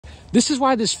This is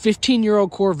why this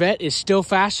 15-year-old Corvette is still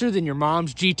faster than your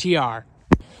mom's GTR.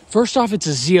 First off, it's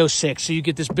a Z06, so you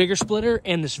get this bigger splitter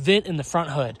and this vent in the front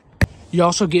hood. You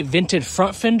also get vented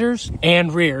front fenders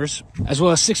and rears, as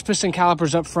well as 6-piston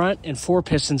calipers up front and 4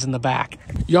 pistons in the back.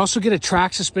 You also get a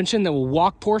track suspension that will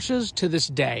walk Porsches to this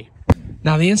day.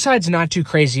 Now, the inside's not too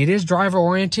crazy. It is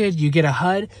driver-oriented. You get a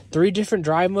HUD, 3 different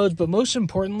drive modes, but most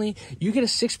importantly, you get a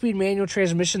 6-speed manual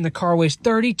transmission. The car weighs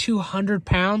 3,200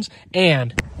 pounds,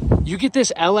 and you get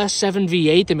this LS7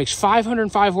 V8 that makes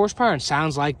 505 horsepower and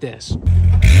sounds like this.